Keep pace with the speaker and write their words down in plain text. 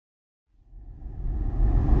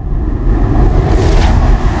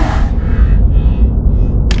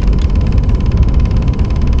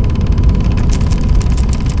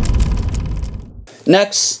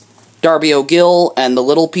Next, Darby O'Gill and the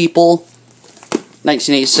Little People,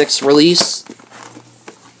 1986 release.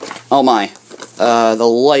 Oh my, the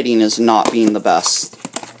lighting is not being the best.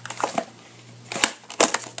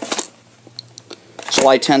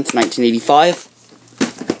 July 10th, 1985.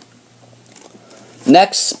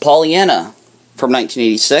 Next, Pollyanna from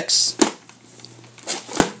 1986.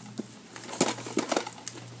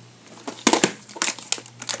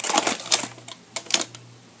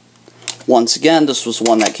 Once again, this was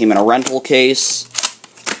one that came in a rental case,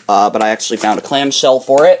 but I actually found a clamshell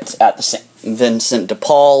for it at the St. Vincent de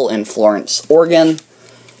Paul in Florence, Oregon.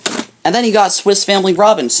 And then you got Swiss Family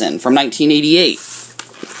Robinson from 1988.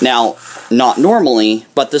 Now, not normally,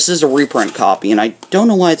 but this is a reprint copy, and I don't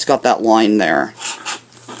know why it's got that line there.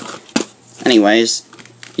 Anyways,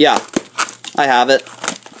 yeah, I have it.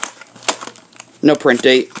 No print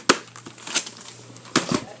date.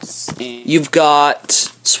 You've got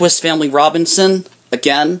Swiss Family Robinson,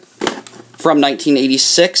 again, from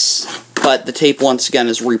 1986, but the tape once again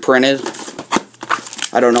is reprinted.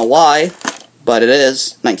 I don't know why, but it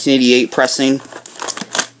is. 1988 pressing.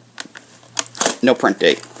 No print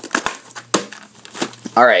date.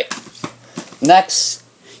 Alright. Next,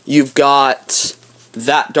 you've got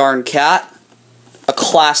That Darn Cat, a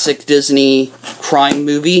classic Disney crime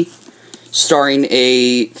movie starring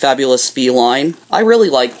a fabulous feline. I really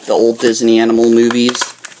like the old Disney animal movies.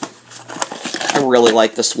 I really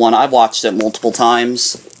like this one. I've watched it multiple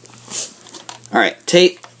times. Alright,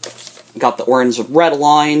 tape. Got the orange with red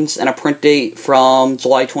lines and a print date from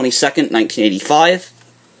July 22nd, 1985.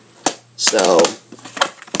 So,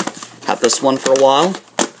 had this one for a while.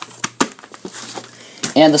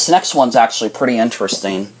 And this next one's actually pretty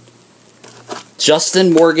interesting.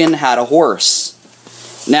 Justin Morgan Had a Horse.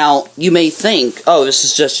 Now, you may think, oh, this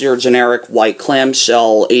is just your generic white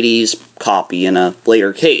clamshell 80s copy in a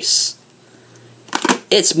later case.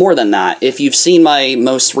 It's more than that. If you've seen my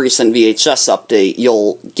most recent VHS update,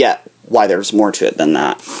 you'll get why there's more to it than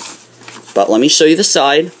that. But let me show you the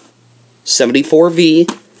side.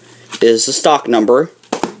 74V is the stock number.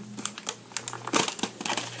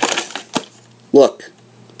 Look.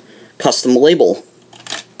 Custom label.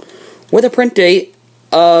 With a print date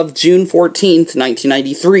of June 14th,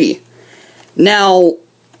 1993. Now,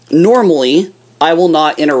 normally, I will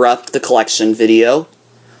not interrupt the collection video,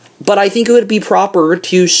 but I think it would be proper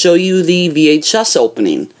to show you the VHS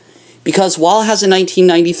opening, because while it has a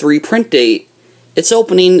 1993 print date, its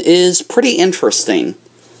opening is pretty interesting.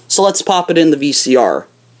 So let's pop it in the VCR.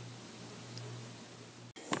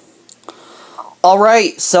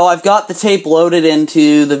 Alright, so I've got the tape loaded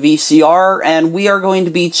into the VCR, and we are going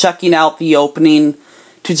to be checking out the opening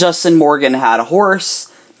to Justin Morgan Had a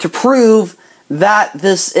Horse to prove that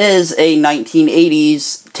this is a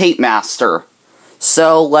 1980s tape master.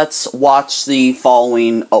 So let's watch the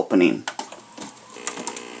following opening.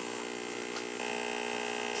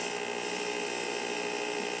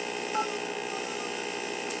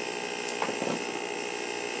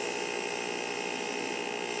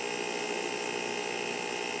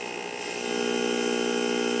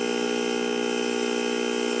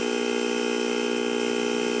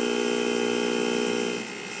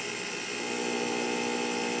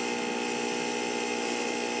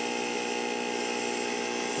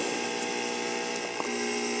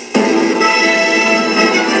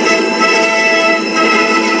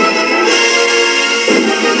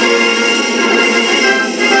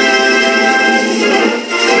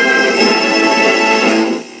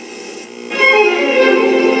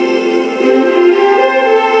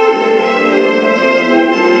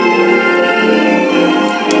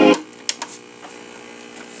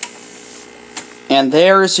 And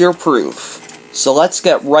there's your proof. So let's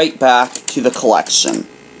get right back to the collection.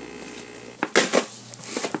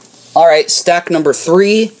 Alright, stack number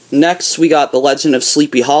 3. Next, we got The Legend of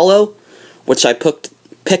Sleepy Hollow, which I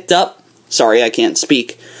picked up. Sorry, I can't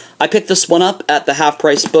speak. I picked this one up at the Half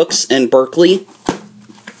Price Books in Berkeley.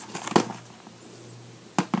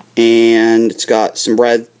 And it's got some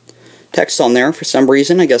red text on there for some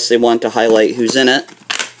reason. I guess they want to highlight who's in it.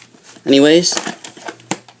 Anyways,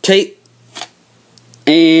 tape.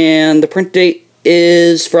 And the print date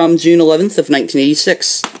is from June 11th of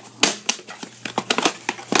 1986.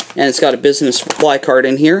 And it's got a business reply card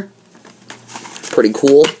in here. Pretty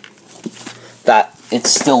cool that it's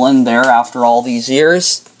still in there after all these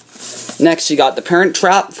years. Next, you got The Parent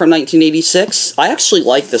Trap from 1986. I actually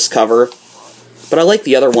like this cover, but I like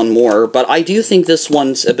the other one more. But I do think this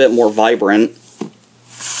one's a bit more vibrant.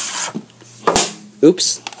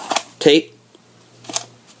 Oops. Tape.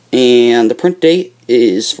 And the print date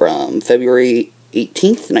is from February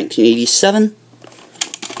 18th, 1987.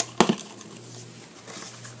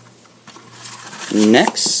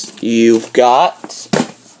 Next, you've got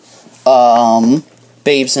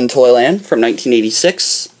Babes in Toyland from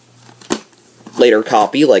 1986. Later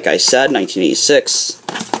copy, like I said, 1986.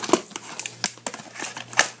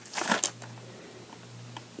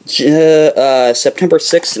 September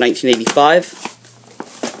 6th,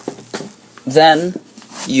 1985. Then,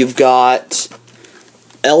 you've got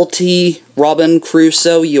L.T. Robin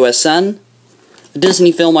Crusoe, USN. A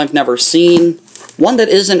Disney film I've never seen. One that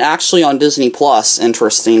isn't actually on Disney Plus,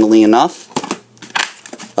 interestingly enough.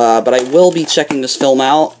 But I will be checking this film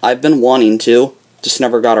out. I've been wanting to, just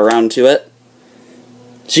never got around to it.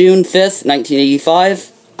 June 5th,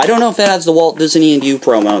 1985. I don't know if it has the Walt Disney and You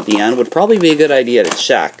promo at the end. Would probably be a good idea to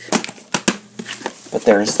check. But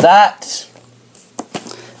there's that.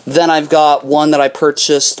 Then I've got one that I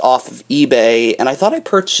purchased off of eBay, and I thought I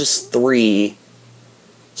purchased 3.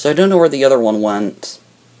 So I don't know where the other one went.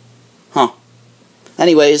 Huh.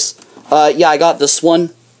 Anyways, yeah, I got this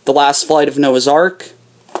one. The Last Flight of Noah's Ark.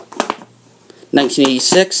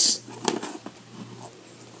 1986.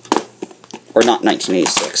 Or not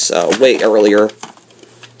 1986, way earlier.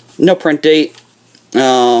 No print date.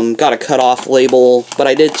 Got a cut-off label, but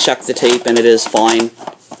I did check the tape and it is fine.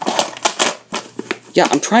 Yeah,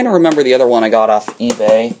 I'm trying to remember the other one I got off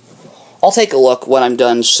eBay. I'll take a look when I'm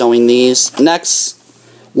done showing these. Next,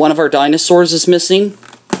 one of our dinosaurs is missing.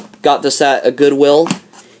 Got this at a Goodwill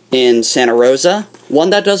in Santa Rosa. One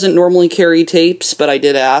that doesn't normally carry tapes, but I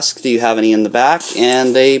did ask, do you have any in the back?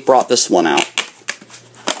 And they brought this one out.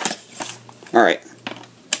 Alright.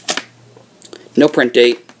 No print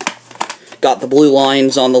date. Got the blue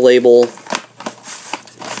lines on the label.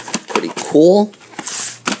 Pretty cool.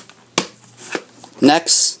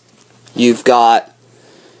 Next, you've got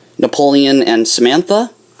Napoleon and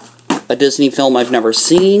Samantha, a Disney film I've never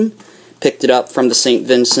seen. Picked it up from the St.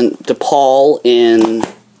 Vincent de Paul in,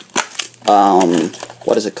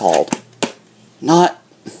 what is it called?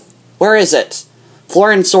 Where is it?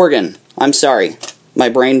 Florence, Oregon. I'm sorry. My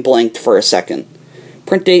brain blanked for a second.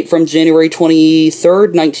 Print date from January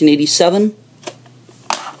 23rd, 1987.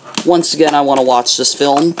 Once again, I want to watch this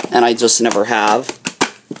film, and I just never have.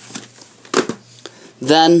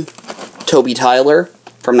 Then, Toby Tyler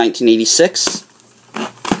from 1986.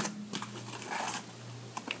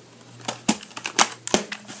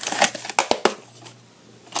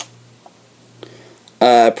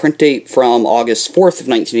 Print date from August 4th of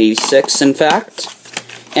 1986, in fact.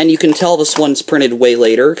 And you can tell this one's printed way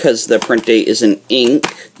later, because the print date is in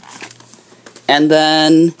ink. And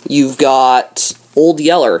then, you've got Old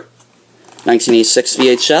Yeller, 1986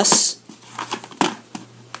 VHS.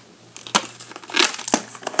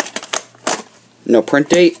 No print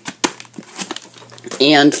date.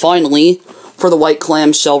 And finally, for the white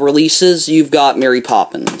clamshell releases, you've got Mary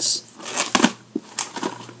Poppins.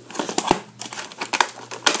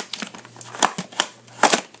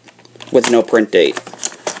 With no print date.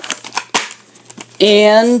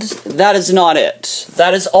 And that is not it.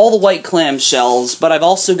 That is all the white clamshells, but I've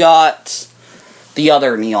also got the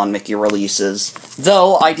other Neon Mickey releases.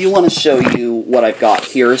 Though, I do want to show you what I've got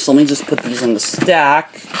here, so let me just put these in the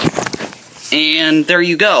stack. And there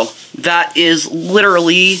you go. That is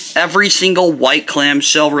literally every single white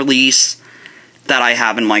clamshell release that I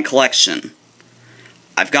have in my collection.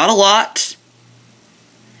 I've got a lot,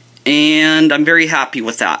 and I'm very happy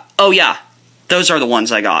with that. Oh yeah, those are the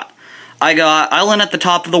ones I got. I got Island at the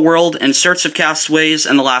Top of the World, In Search of Castaways,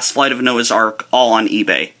 and The Last Flight of Noah's Ark, all on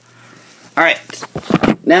eBay. Alright,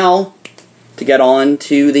 now to get on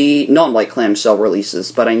to the non-white clamshell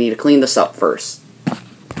releases, but I need to clean this up first.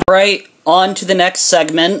 Alright, on to the next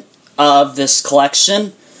segment of this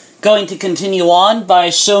collection. Going to continue on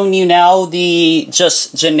by showing you now the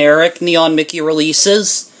just generic Neon Mickey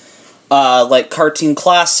releases, like cartoon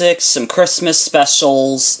classics, some Christmas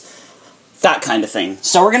specials, that kind of thing.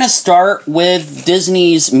 So we're going to start with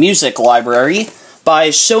Disney's music library by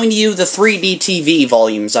showing you the 3D TV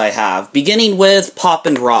volumes I have, beginning with Pop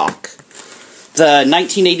and Rock, the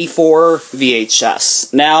 1984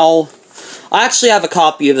 VHS. Now, I actually have a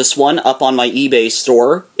copy of this one up on my eBay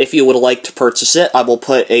store. If you would like to purchase it, I will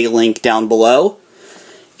put a link down below.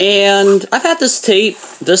 And I've had this tape,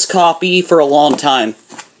 this copy, for a long time.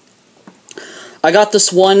 I got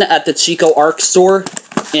this one at the Chico Arc store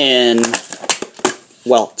in,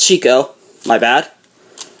 well, Chico, my bad.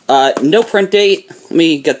 No print date. Let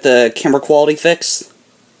me get the camera quality fixed.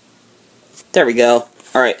 There we go.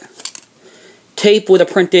 Alright. Tape with a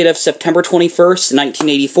print date of September 21st,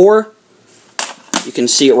 1984. You can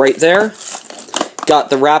see it right there. Got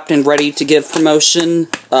the Wrapped and Ready to Give promotion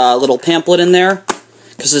little pamphlet in there,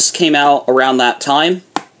 because this came out around that time.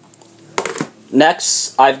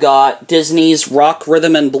 Next, I've got Disney's Rock,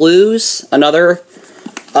 Rhythm, and Blues, another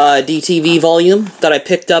DTV volume that I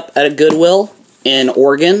picked up at a Goodwill in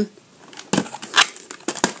Oregon.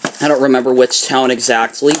 I don't remember which town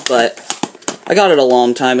exactly, but I got it a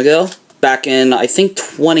long time ago. Back in, I think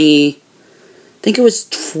it was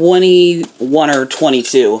 21 or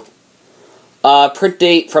 22. Print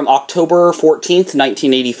date from October 14th,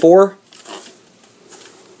 1984.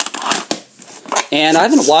 And I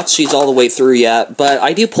haven't watched these all the way through yet, but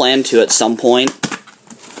I do plan to at some point.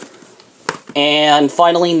 And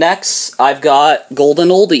finally, next, I've got Golden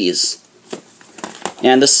Oldies.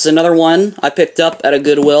 And this is another one I picked up at a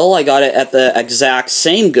Goodwill. I got it at the exact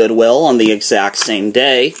same Goodwill on the exact same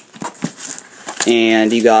day.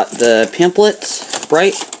 And you got the pamphlet,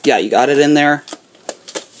 right? Yeah, you got it in there.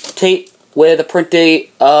 Tape with a print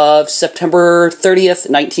date of September 30th,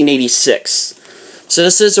 1986. So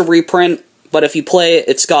this is a reprint, but if you play it,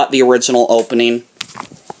 it's got the original opening.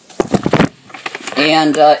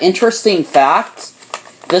 And interesting fact,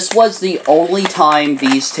 this was the only time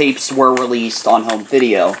these tapes were released on home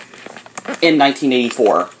video in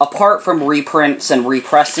 1984. Apart from reprints and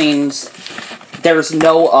repressings, there's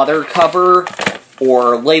no other cover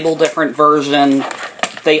or label different version.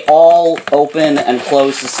 They all open and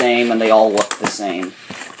close the same, and they all look the same.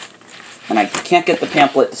 And I can't get the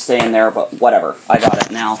pamphlet to stay in there, but whatever. I got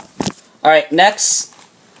it now. Alright, next,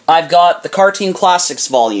 I've got the Cartoon Classics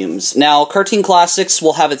volumes. Now, Cartoon Classics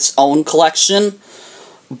will have its own collection,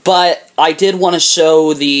 but I did want to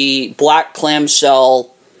show the black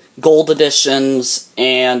clamshell gold editions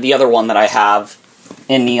and the other one that I have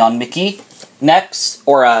in Neon Mickey. Next,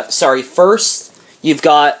 first, you've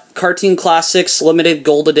got Cartoon Classics Limited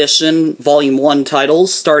Gold Edition Volume 1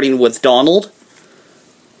 titles, starting with Donald.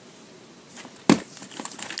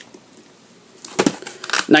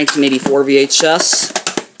 1984 VHS.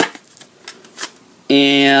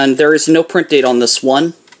 And there is no print date on this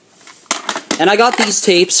one. And I got these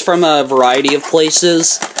tapes from a variety of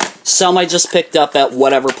places. Some I just picked up at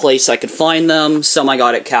whatever place I could find them. Some I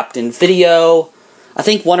got at Captain Video. I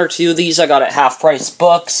think one or two of these I got at Half Price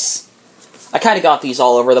Books. I kind of got these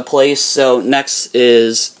all over the place. So next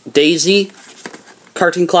is Daisy,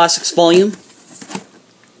 Cartoon Classics volume.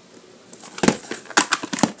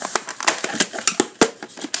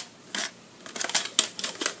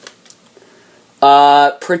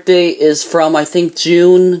 Print date is from, I think,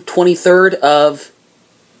 June 23rd of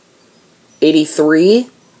 83.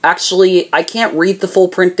 Actually, I can't read the full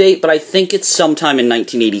print date, but I think it's sometime in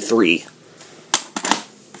 1983.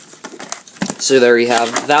 So there you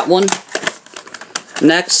have that one.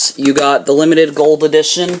 Next, you got the limited gold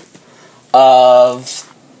edition of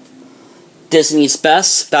Disney's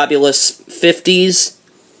Best, Fabulous 50s.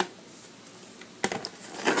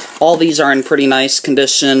 All these are in pretty nice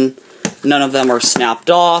condition. None of them are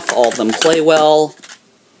snapped off. All of them play well.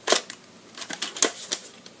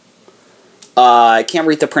 I can't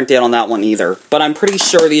read the print date on that one either. But I'm pretty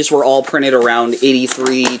sure these were all printed around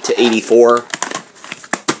 83 to 84.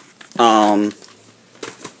 Alright.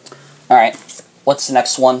 What's the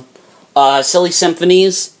next one? Silly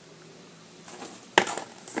Symphonies.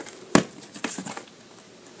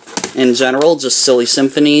 In general, just Silly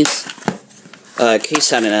Symphonies.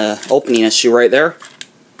 Case had an opening issue right there.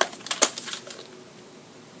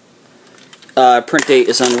 Print date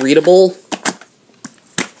is unreadable.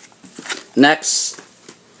 Next,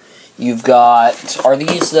 you've got... Are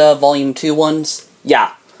these the Volume 2 ones?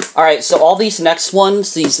 Yeah. Alright, so all these next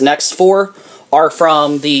ones, these next four, are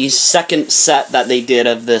from the second set that they did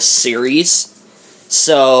of this series.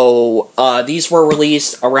 So, these were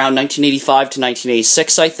released around 1985 to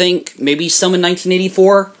 1986, I think. Maybe some in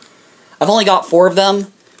 1984. I've only got 4 of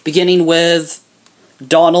them, beginning with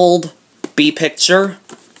Donald B. Picture,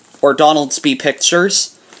 or Donald's B.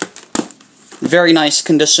 Pictures. Very nice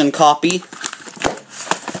condition copy.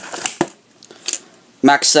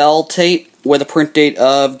 Maxell tape with a print date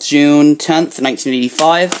of June 10th,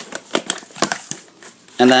 1985.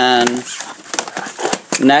 And then,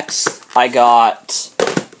 next, I got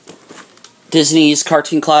Disney's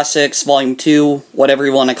Cartoon Classics, Volume 2, whatever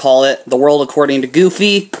you want to call it, The World According to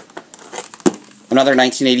Goofy. Another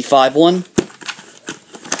 1985 one.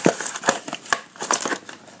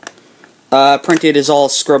 Printed is all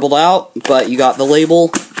scribbled out, but you got the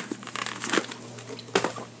label.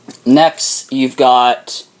 Next, you've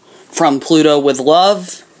got From Pluto with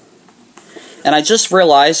Love. And I just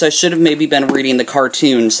realized I should have maybe been reading the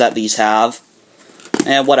cartoons that these have.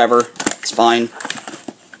 And whatever, it's fine.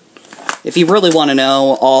 If you really want to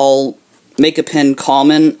know, I'll make a pinned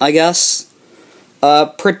comment, I guess.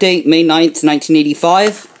 Print date May 9th,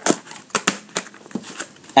 1985.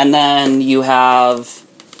 And then you have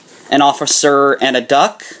an officer and a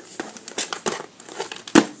duck.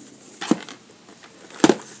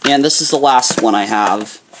 And this is the last one I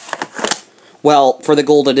have. Well, for the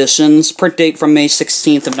gold editions, print date from May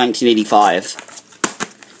 16th of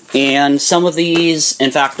 1985. And some of these, in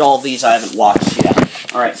fact all of these I haven't watched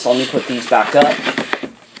yet. Alright, so let me put these back up.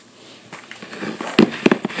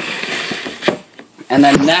 And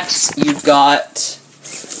then next, you've got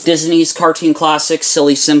Disney's cartoon classics,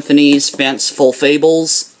 Silly Symphonies, Fanciful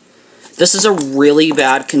Fables. This is a really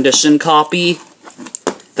bad condition copy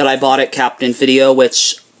that I bought at Captain Video,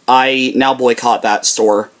 which I now boycott that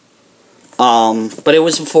store. But it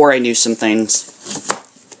was before I knew some things.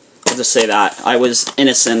 I'll just say that. I was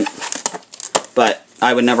innocent, but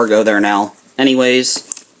I would never go there now. Anyways,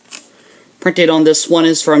 print date on this one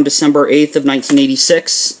is from December 8th of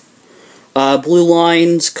 1986. Blue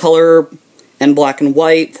lines, color, and black and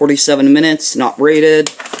white, 47 minutes, not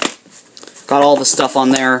rated. Got all the stuff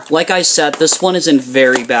on there. Like I said, this one is in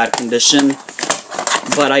very bad condition,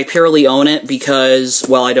 but I purely own it because,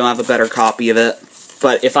 well, I don't have a better copy of it.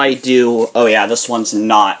 But if I do, oh yeah, this one's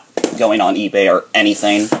not going on eBay or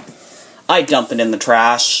anything. I'd dump it in the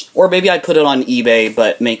trash, or maybe I'd put it on eBay,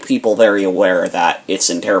 but make people very aware that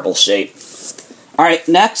it's in terrible shape. Alright,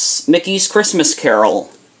 next, Mickey's Christmas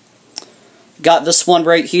Carol. Got this one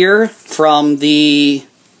right here from the,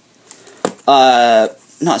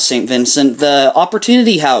 not St. Vincent, the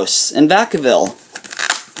Opportunity House in Vacaville.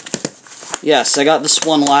 Yes, I got this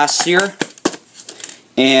one last year,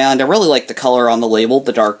 and I really like the color on the label,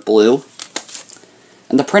 the dark blue.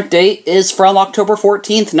 And the print date is from October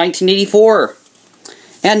 14th, 1984.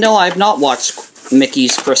 And no, I have not watched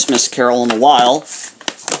Mickey's Christmas Carol in a while.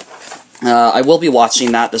 I will be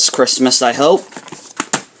watching that this Christmas, I hope.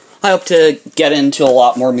 I hope to get into a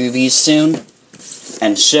lot more movies soon,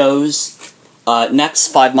 and shows. Next,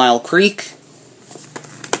 5 Mile Creek.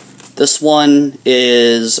 This one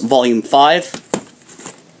is Volume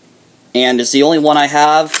 5, and is the only one I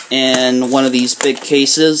have in one of these big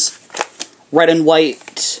cases. Red and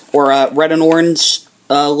white, or red and orange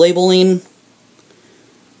labeling.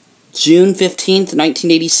 June 15th,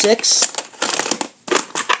 1986.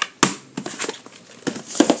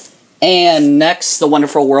 And next, The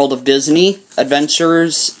Wonderful World of Disney,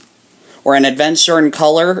 Adventures, or An Adventure in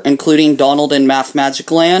Color, including Donald in Math Magic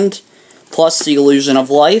Land, plus The Illusion of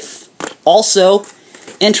Life. Also,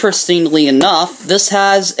 interestingly enough, this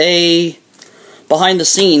has a behind the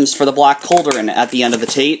scenes for the Black Cauldron at the end of the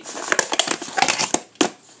tape.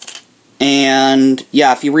 And,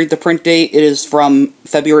 yeah, if you read the print date, it is from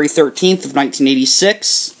February 13th of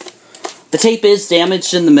 1986. The tape is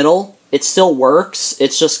damaged in the middle. It still works,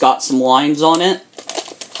 it's just got some lines on it.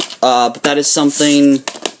 But that is something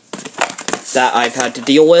that I've had to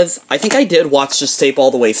deal with. I think I did watch this tape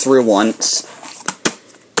all the way through once.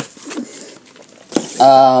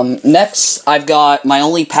 Next, I've got my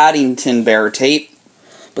only Paddington Bear tape.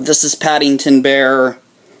 But this is Paddington Bear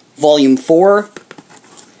Volume 4.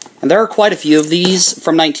 And there are quite a few of these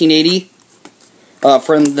from 1980.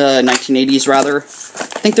 From the 1980s, rather.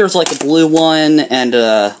 I think there's like a blue one, and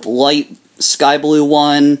a light sky blue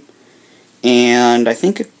one, and I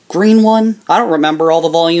think a green one. I don't remember all the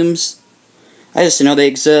volumes. I just know they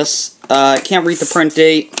exist. I can't read the print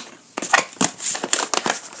date,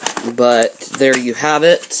 but there you have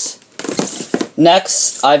it.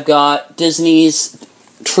 Next, I've got Disney's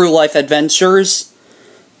True Life Adventures,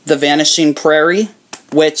 The Vanishing Prairie,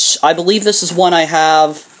 which I believe this is one I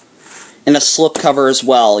have in a slipcover as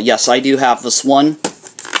well. Yes, I do have this one.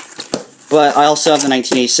 But I also have the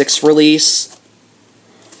 1986 release.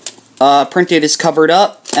 Print date is covered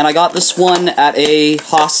up, and I got this one at a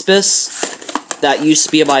hospice that used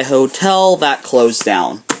to be by a hotel that closed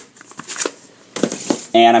down.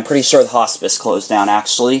 And I'm pretty sure the hospice closed down,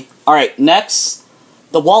 actually. Alright, next,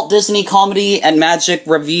 the Walt Disney Comedy and Magic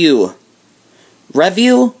Revue.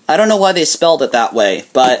 Revue? I don't know why they spelled it that way,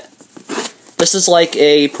 but this is like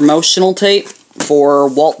a promotional tape for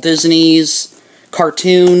Walt Disney's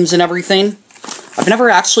cartoons and everything. I've never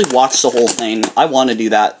actually watched the whole thing. I want to do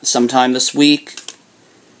that sometime this week.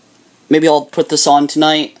 Maybe I'll put this on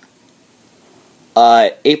tonight.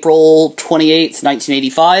 April 28th,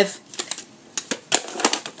 1985.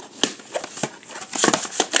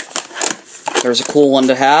 There's a cool one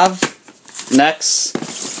to have. Next,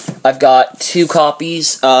 I've got 2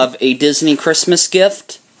 copies of A Disney Christmas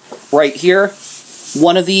Gift right here.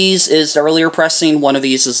 One of these is the earlier pressing, one of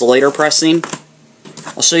these is the later pressing.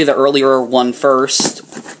 I'll show you the earlier one first.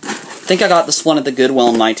 I think I got this one at the Goodwill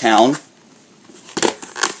in my town.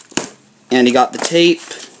 And you got the tape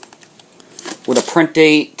with a print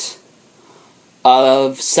date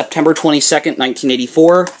of September 22nd,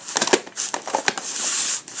 1984.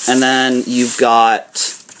 And then you've got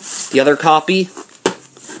the other copy,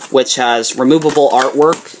 which has removable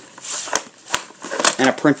artwork and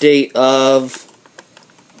a print date of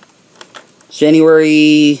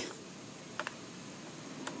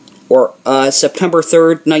September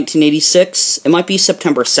 3rd, 1986. It might be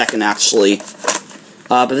September 2nd, actually.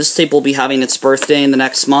 But this tape will be having its birthday in the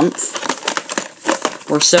next month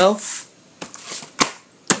or so.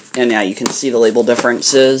 And yeah, you can see the label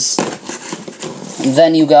differences. And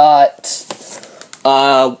then you got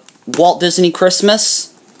Walt Disney Christmas.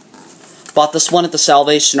 Bought this one at the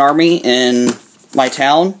Salvation Army in my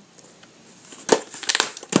town.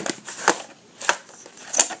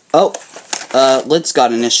 Oh, lid's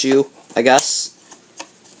got an issue, I guess.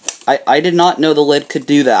 I did not know the lid could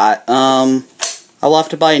do that. I'll have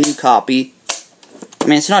to buy a new copy. I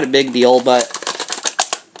mean, it's not a big deal, but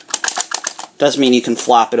does mean you can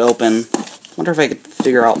flap it open. Wonder if I could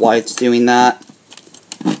figure out why it's doing that.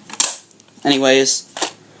 Anyways,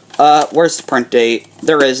 where's the print date?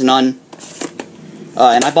 There is none.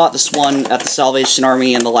 And I bought this one at the Salvation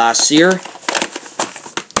Army in the last year.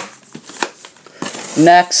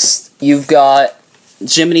 Next, you've got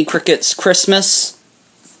Jiminy Cricket's Christmas,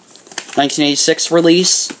 1986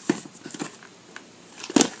 release.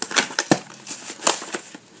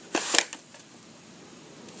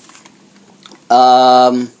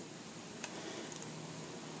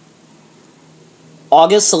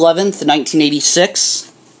 August 11th,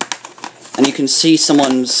 1986. And you can see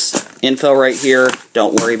someone's info right here.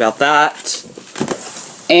 Don't worry about that.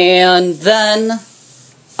 And then,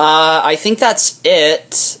 I think that's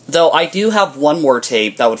it. Though I do have one more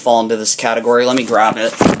tape that would fall into this category. Let me grab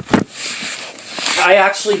it. I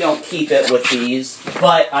actually don't keep it with these,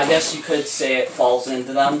 but I guess you could say it falls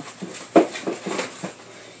into them.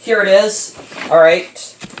 Here it is. Alright.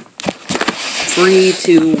 3,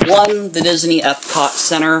 2, 1. The Disney Epcot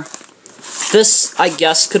Center. This, I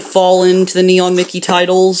guess, could fall into the Neon Mickey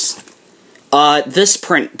titles. This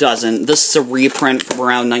print doesn't. This is a reprint from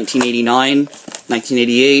around 1989,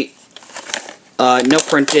 1988. No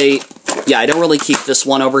print date. Yeah, I don't really keep this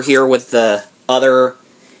one over here with the other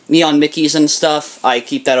Neon Mickeys and stuff. I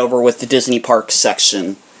keep that over with the Disney Parks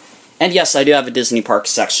section. And yes, I do have a Disney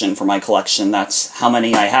Parks section for my collection. That's how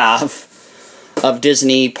many I have of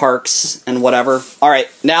Disney Parks and whatever. Alright,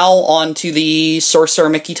 now on to the Sorcerer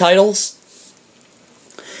Mickey titles.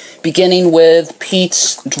 Beginning with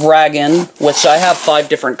Pete's Dragon, which I have 5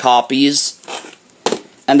 different copies.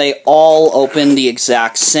 And they all open the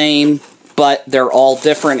exact same, but they're all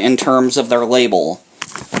different in terms of their label.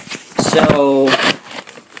 So,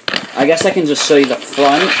 I guess I can just show you the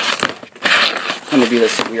front. I'm going to do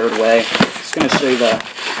this a weird way. I'm just going to show you the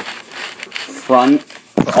front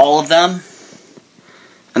for all of them.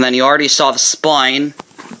 And then you already saw the spine.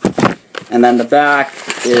 And then the back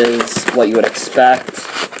is what you would expect.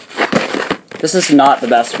 This is not the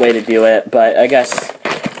best way to do it, but I guess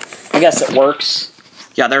it works.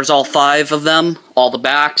 Yeah, there's all 5 of them, all the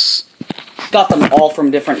backs. Got them all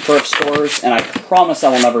from different thrift stores, and I promise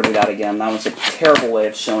I will never do that again. That was a terrible way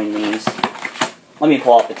of showing these. Let me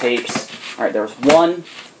pull out the tapes. Alright, there's 1,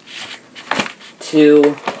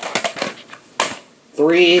 2,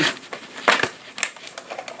 3.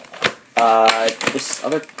 This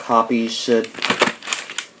other copy should...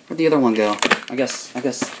 Where'd the other one go? I guess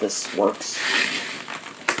this works.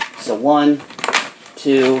 So 1,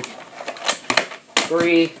 2,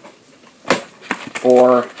 3,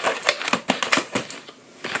 4,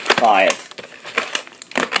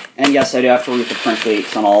 5. And yes, I do have to read the print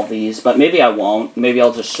dates on all of these, but maybe I won't. Maybe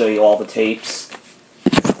I'll just show you all the tapes.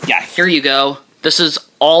 Yeah, here you go. This is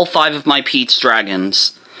all 5 of my Pete's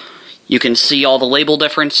Dragons. You can see all the label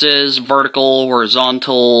differences, vertical,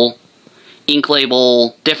 horizontal, ink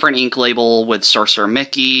label, different ink label with Sorcerer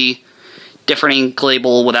Mickey, different ink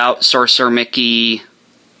label without Sorcerer Mickey.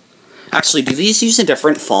 Actually, do these use a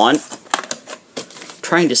different font? I'm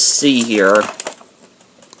trying to see here.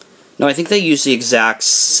 No, I think they use the exact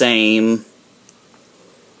same.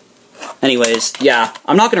 Anyways, yeah,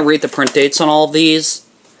 I'm not going to read the print dates on all of these,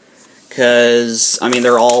 because, I mean,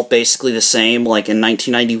 they're all basically the same, like in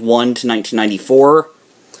 1991 to 1994.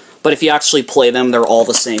 But if you actually play them, they're all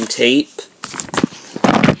the same tape.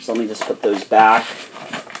 So let me just put those back.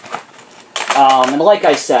 And like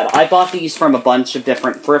I said, I bought these from a bunch of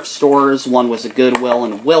different thrift stores. One was a Goodwill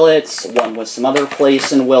in Willits, one was some other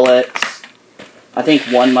place in Willits. I think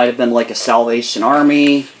one might have been like a Salvation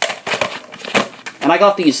Army. And I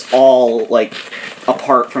got these all, like,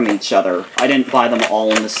 apart from each other. I didn't buy them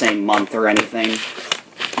all in the same month or anything.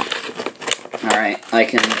 Alright, I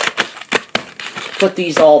can put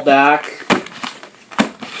these all back.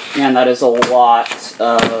 Man, that is a lot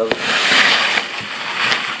of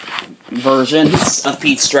versions of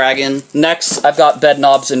Pete's Dragon. Next, I've got Bed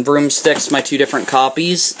Knobs and Broomsticks, my two different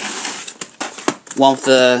copies. One with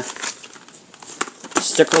the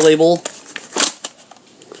sticker label.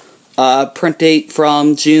 Print date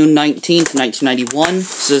from June 19th, 1991.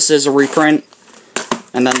 So this is a reprint.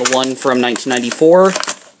 And then the one from 1994.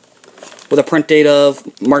 With a print date of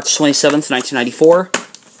March 27th, 1994.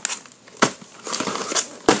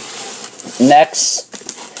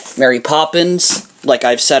 Next, Mary Poppins. Like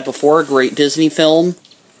I've said before, great Disney film.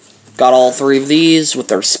 Got all three of these with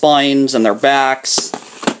their spines and their backs.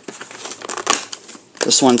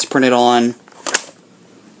 This one's printed on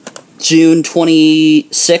June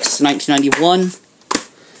 26, 1991.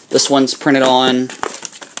 This one's printed on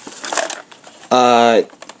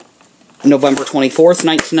November 24th,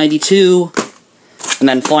 1992. And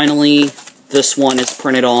then finally, this one is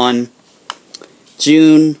printed on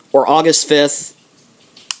August 5th,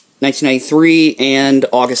 1993, and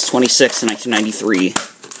August 26th, 1993.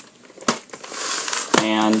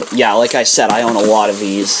 And, yeah, like I said, I own a lot of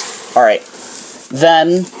these. Alright.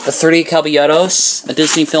 Then, The 30 Caballeros, a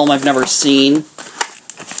Disney film I've never seen.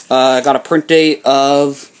 Got a print date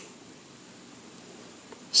of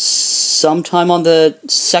sometime on the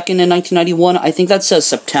 2nd in 1991. I think that says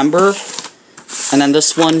September. And then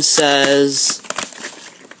this one says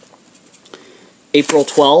April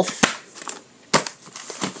 12th.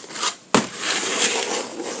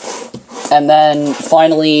 And then,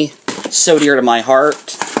 finally, So Dear to My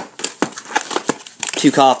Heart.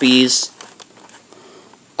 2 copies.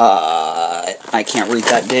 I can't read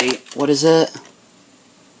that date. What is it?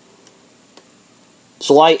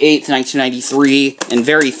 July 8th, 1993, in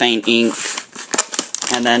very faint ink.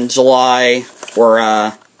 And then July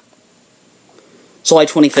 25th,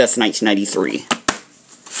 1993.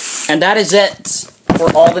 And that is it for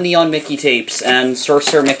all the Neon Mickey tapes and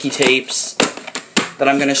Sorcerer Mickey tapes that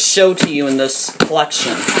I'm going to show to you in this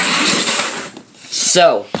collection.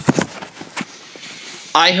 So,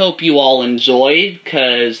 I hope you all enjoyed,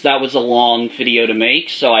 because that was a long video to make,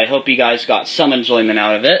 so I hope you guys got some enjoyment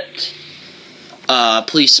out of it.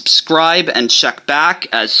 Please subscribe and check back,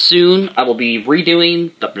 as soon I will be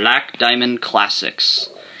redoing the Black Diamond Classics.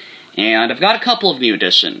 And I've got a couple of new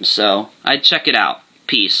editions, so I'd check it out.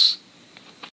 Peace.